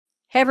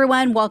Hey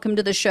everyone, welcome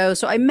to the show.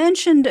 So I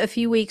mentioned a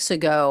few weeks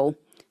ago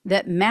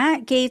that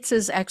Matt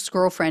Gaetz's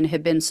ex-girlfriend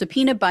had been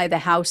subpoenaed by the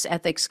House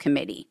Ethics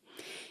Committee,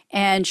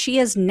 and she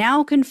has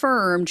now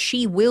confirmed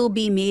she will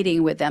be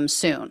meeting with them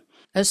soon.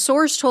 A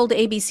source told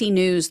ABC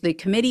News the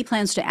committee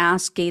plans to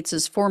ask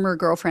Gaetz's former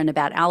girlfriend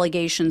about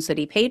allegations that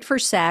he paid for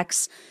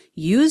sex,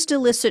 used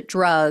illicit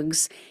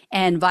drugs,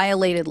 and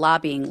violated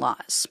lobbying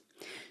laws.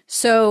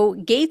 So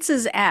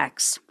Gaetz's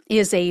ex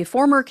is a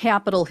former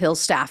Capitol Hill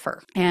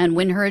staffer. And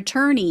when her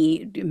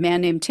attorney, a man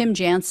named Tim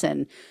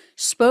Jansen,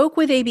 spoke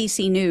with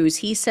ABC News,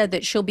 he said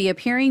that she'll be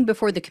appearing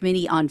before the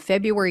committee on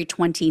February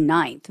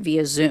 29th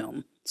via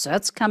Zoom. So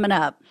that's coming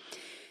up.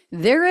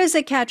 There is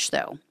a catch,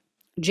 though.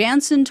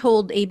 Jansen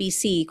told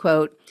ABC,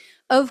 quote,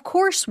 "Of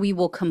course we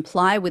will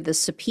comply with the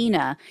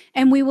subpoena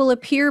and we will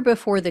appear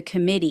before the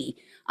committee.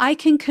 I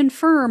can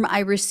confirm I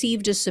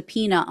received a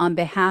subpoena on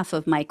behalf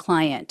of my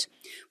client.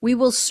 We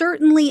will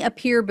certainly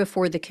appear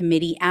before the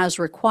committee as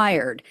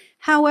required.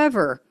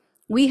 However,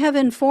 we have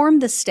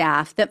informed the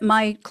staff that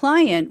my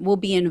client will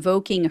be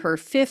invoking her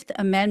Fifth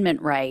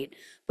Amendment right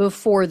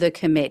before the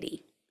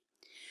committee."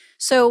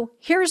 So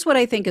here's what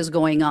I think is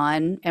going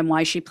on and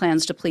why she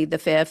plans to plead the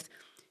Fifth.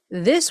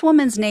 This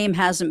woman's name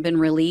hasn't been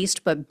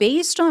released, but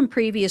based on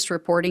previous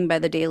reporting by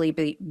the Daily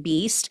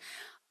Beast,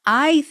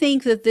 I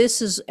think that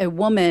this is a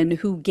woman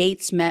who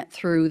Gaetz met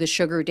through the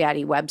Sugar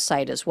Daddy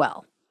website as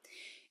well.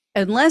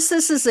 Unless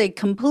this is a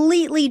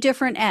completely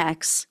different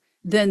ex,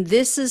 then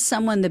this is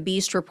someone the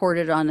Beast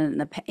reported on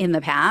in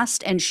the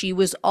past, and she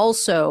was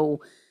also,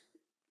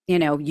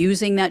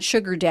 using that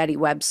Sugar Daddy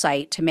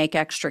website to make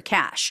extra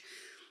cash.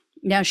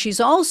 Now, she's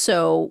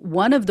also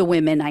one of the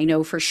women I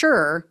know for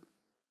sure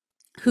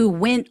who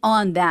went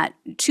on that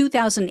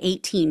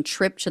 2018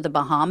 trip to the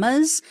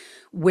Bahamas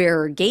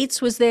where Gaetz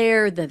was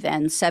there, the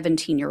then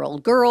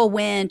 17-year-old girl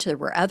went, there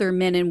were other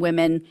men and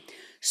women.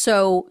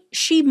 So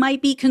she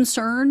might be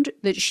concerned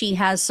that she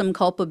has some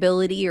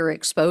culpability or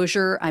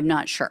exposure. I'm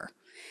not sure.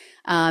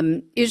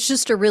 It's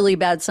just a really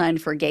bad sign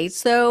for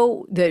Gaetz,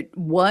 though, that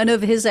one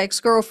of his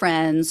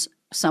ex-girlfriends,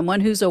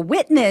 someone who's a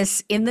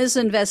witness in this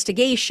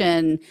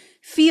investigation,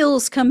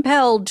 feels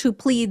compelled to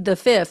plead the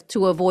Fifth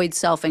to avoid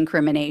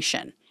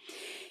self-incrimination.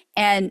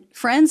 And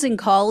friends and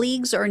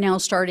colleagues are now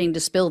starting to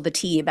spill the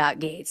tea about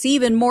Gaetz,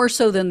 even more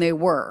so than they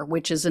were,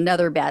 which is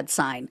another bad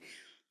sign.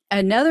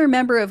 Another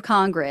member of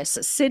Congress,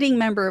 a sitting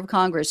member of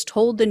Congress,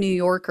 told the New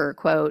Yorker,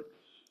 quote,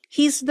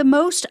 "He's the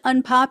most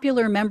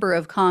unpopular member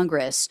of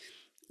Congress,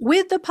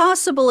 with the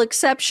possible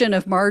exception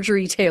of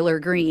Marjorie Taylor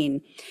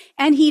Greene,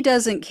 and he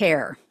doesn't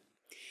care."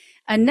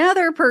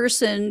 Another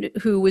person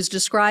who was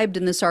described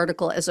in this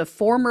article as a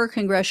former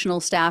congressional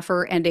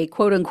staffer and a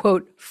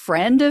quote-unquote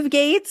friend of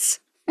Gaetz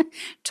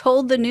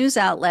told the news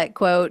outlet,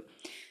 quote,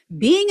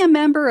 "Being a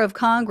member of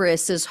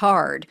Congress is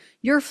hard.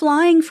 You're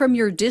flying from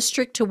your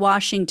district to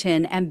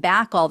Washington and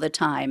back all the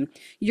time.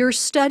 You're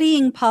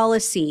studying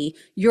policy.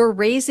 You're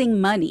raising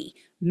money.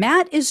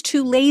 Matt is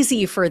too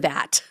lazy for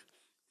that."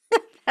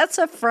 That's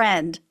a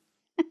friend.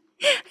 I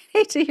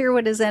hate to hear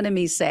what his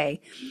enemies say.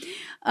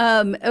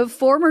 A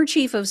former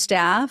chief of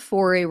staff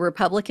for a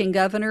Republican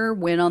governor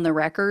went on the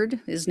record.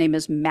 His name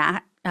is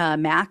Mac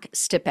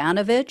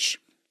Stepanovich.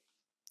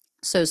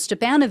 So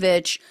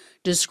Stepanovich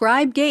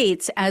described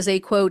Gaetz as a,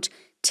 quote,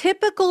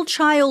 "typical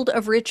child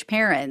of rich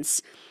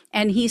parents."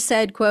 And he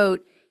said,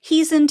 quote,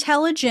 "He's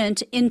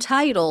intelligent,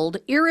 entitled,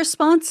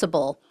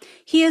 irresponsible.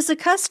 He is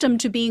accustomed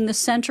to being the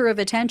center of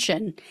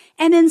attention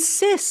and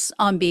insists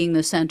on being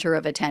the center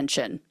of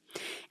attention."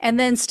 And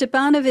then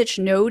Stepanovich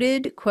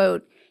noted,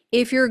 quote,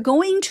 "If you're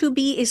going to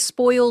be a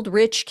spoiled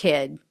rich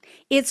kid,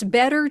 it's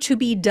better to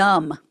be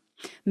dumb.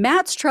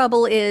 Matt's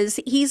trouble is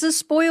he's a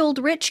spoiled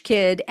rich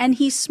kid and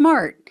he's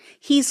smart.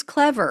 He's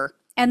clever,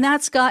 and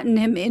that's gotten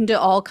him into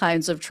all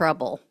kinds of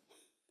trouble."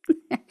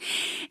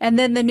 And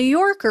then the New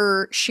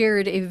Yorker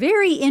shared a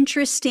very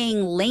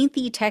interesting,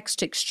 lengthy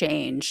text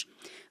exchange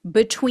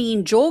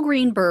between Joel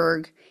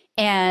Greenberg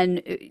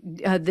and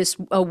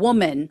a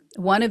woman,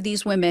 one of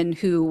these women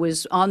who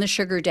was on the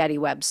Sugar Daddy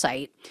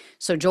website.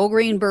 So Joel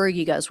Greenberg,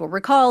 you guys will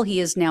recall, he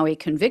is now a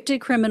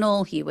convicted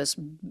criminal. He was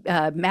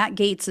Matt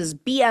Gaetz's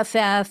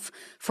BFF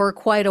for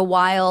quite a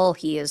while.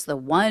 He is the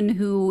one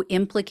who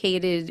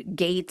implicated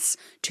Gaetz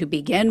to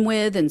begin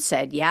with and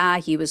said, yeah,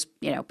 he was,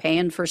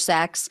 paying for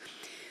sex.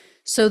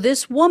 So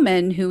this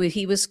woman who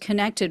he was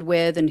connected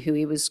with and who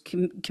he was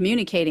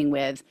communicating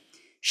with,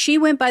 she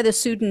went by the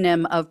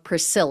pseudonym of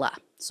Priscilla.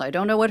 So I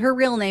don't know what her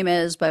real name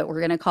is, but we're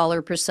going to call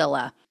her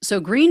Priscilla. So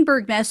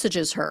Greenberg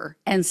messages her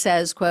and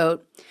says,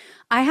 quote,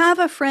 "I have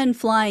a friend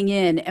flying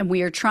in and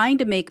we are trying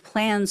to make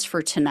plans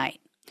for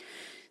tonight."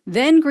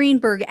 Then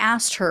Greenberg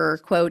asked her,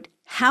 quote,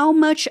 "How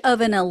much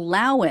of an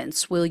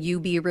allowance will you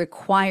be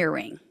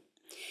requiring?"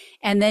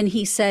 And then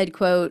he said,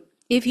 quote,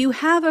 "If you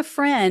have a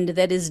friend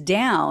that is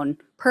down,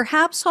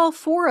 perhaps all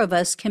four of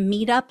us can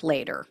meet up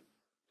later.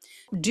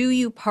 Do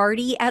you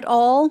party at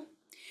all?"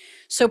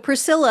 So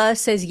Priscilla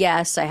says,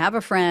 yes, I have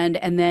a friend.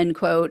 And then,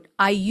 quote,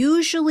 "I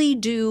usually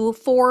do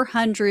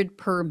 400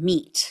 per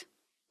meet."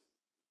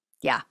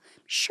 Yeah,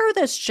 Sure,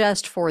 that's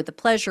just for the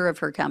pleasure of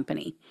her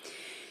company.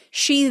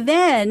 She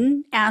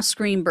then asked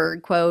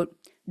Greenberg, quote,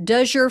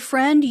 "Does your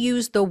friend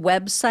use the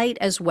website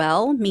as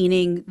well?"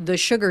 Meaning the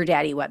sugar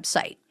daddy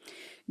website.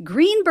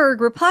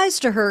 Greenberg replies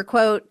to her,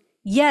 quote,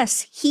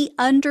 "Yes, he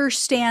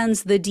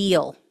understands the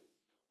deal."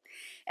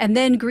 And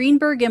then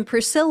Greenberg and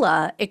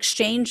Priscilla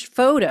exchanged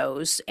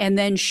photos, and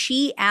then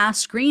she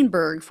asked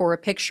Greenberg for a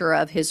picture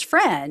of his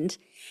friend,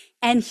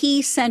 and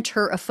he sent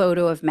her a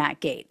photo of Matt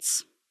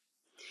Gaetz.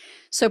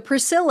 So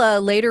Priscilla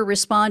later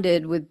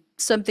responded with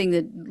something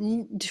that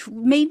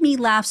made me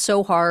laugh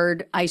so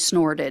hard I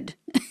snorted.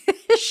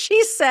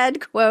 She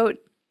said, quote,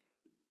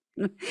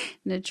 I'm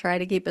going to try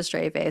to keep a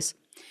straight face.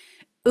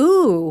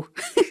 "Ooh,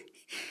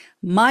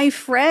 my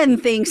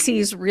friend thinks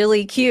he's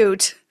really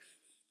cute."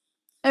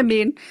 I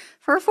mean,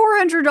 for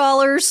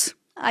 $400,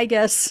 I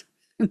guess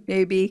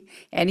maybe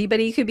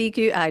anybody could be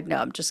cute. No,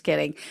 I'm just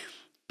kidding.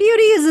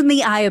 Beauty is in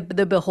the eye of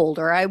the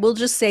beholder. I will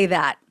just say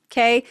that.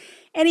 Okay.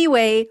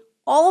 Anyway,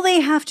 all they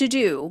have to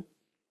do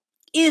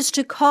is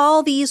to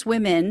call these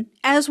women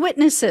as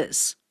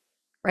witnesses,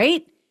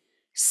 right?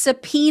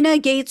 Subpoena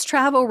Gaetz'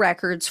 travel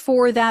records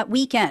for that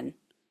weekend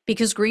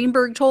because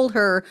Greenberg told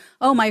her,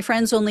 "Oh, my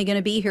friend's only going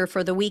to be here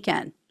for the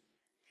weekend."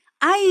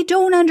 I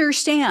don't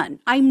understand.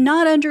 I'm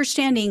not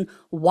understanding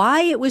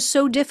why it was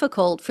so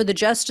difficult for the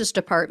Justice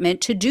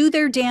Department to do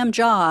their damn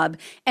job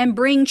and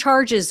bring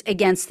charges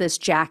against this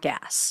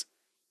jackass.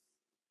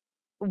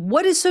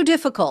 What is so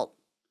difficult?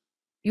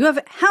 You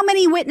have how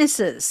many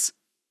witnesses?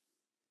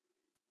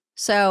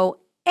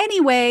 So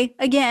anyway,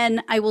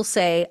 again, I will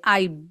say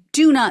I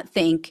do not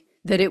think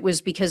that it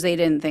was because they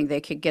didn't think they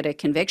could get a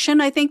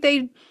conviction. I think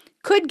they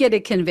could get a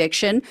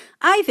conviction.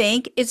 I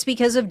think it's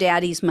because of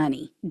daddy's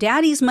money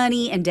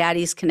and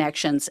daddy's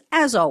connections,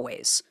 as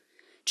always.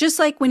 Just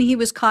like when he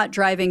was caught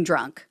driving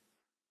drunk.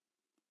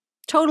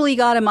 Totally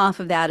got him off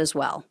of that as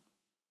well.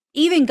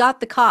 Even got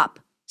the cop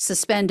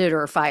suspended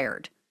or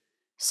fired.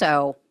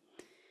 So,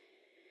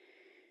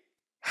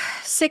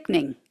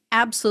 sickening.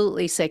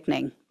 Absolutely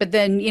sickening. But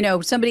then,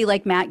 somebody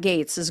like Matt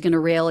Gaetz is going to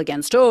rail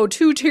against,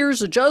 2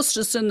 tiers of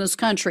justice in this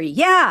country.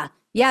 Yeah,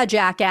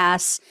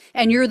 jackass.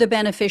 And you're the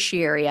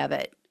beneficiary of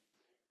it.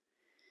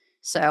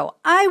 So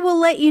I will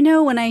let you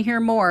know when I hear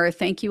more.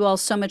 Thank you all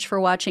so much for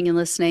watching and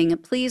listening.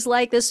 Please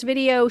like this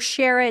video,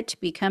 share it,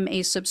 become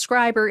a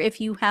subscriber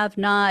if you have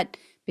not,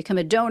 become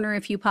a donor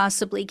if you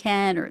possibly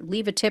can, or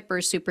leave a tip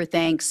or super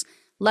thanks.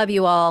 Love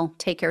you all.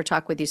 Take care.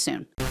 Talk with you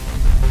soon.